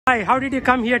Hi, how did you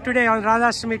come here today on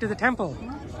Radhashtami to the temple?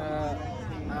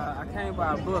 I came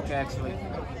by a book actually.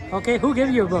 Okay, who gave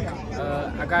you a book?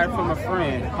 I got it from a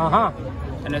friend.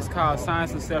 And it's called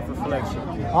Science of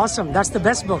Self-Reflection. Awesome, that's the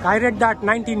best book. I read that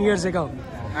 19 years ago.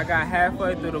 I got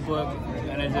halfway through the book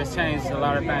and it just changed a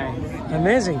lot of things.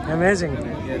 Amazing, amazing.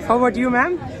 How about you,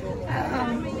 ma'am?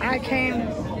 I came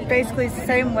basically the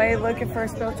same way, looking for a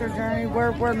spiritual journey.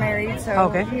 We're married, so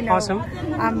okay, you know, awesome.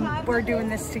 We're doing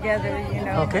this together, you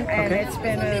know. Okay, and okay. It's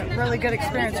been a really good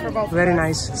experience for both. Very of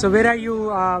us. nice. So where are you?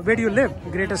 Where do you live?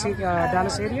 Greater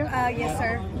Dallas area? Yes,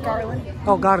 sir. Garland.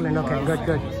 Oh, Garland. Okay, good,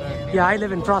 good. Yeah, I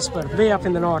live in Prosper, way up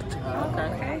in the north.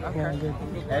 Okay. Yeah, good.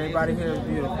 Everybody here is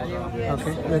beautiful.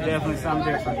 Okay, It's good. definitely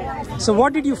something different. So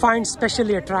what did you find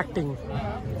specially attracting?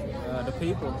 The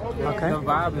people. Okay. The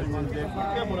vibe is just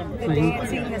different. The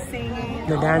dancing, the singing.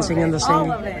 The dancing and the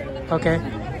singing. All of it.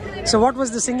 Okay. So what was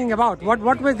the singing about? What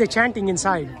were they chanting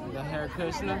inside? The Hare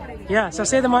Krishna. Yeah, so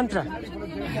say the mantra.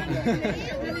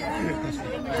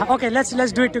 Okay,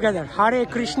 let's do it together. Hare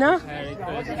Krishna.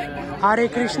 Hare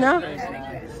Krishna.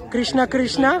 Krishna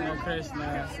Krishna.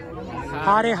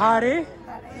 Hare Hare.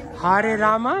 Hare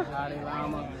Rama.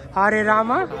 Hare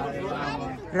Rama.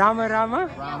 Rama Rama.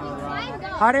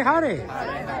 Hare Hare.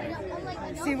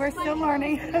 See, we're still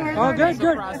learning. Oh, good,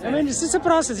 good. I mean, this is a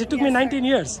process. It took me 19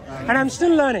 years and I'm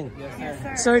still learning.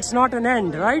 Yes, So it's not an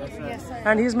end, right? Yes, sir.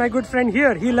 And he's my good friend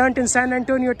here. He learned in San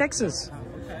Antonio, Texas.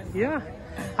 Yeah.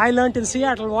 I learned in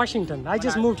Seattle, Washington. I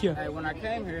just moved here. When I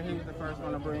came here, he was the first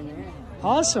one to bring me in.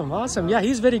 Awesome, awesome. Yeah,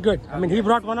 he's very good. I mean, he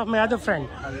brought one of my other friends.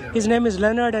 His name is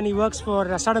Leonard and he works for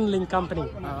a Sudden Link company.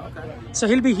 Oh, okay. So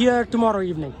he'll be here tomorrow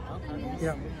evening. Okay.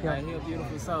 Yeah, yeah. He's a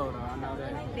beautiful soul, though. I know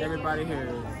that everybody here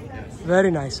is.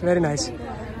 Very nice, very nice.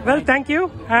 Well, thank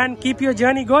you and keep your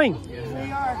journey going.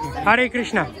 We are. Hare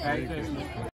Krishna. Hare Krishna.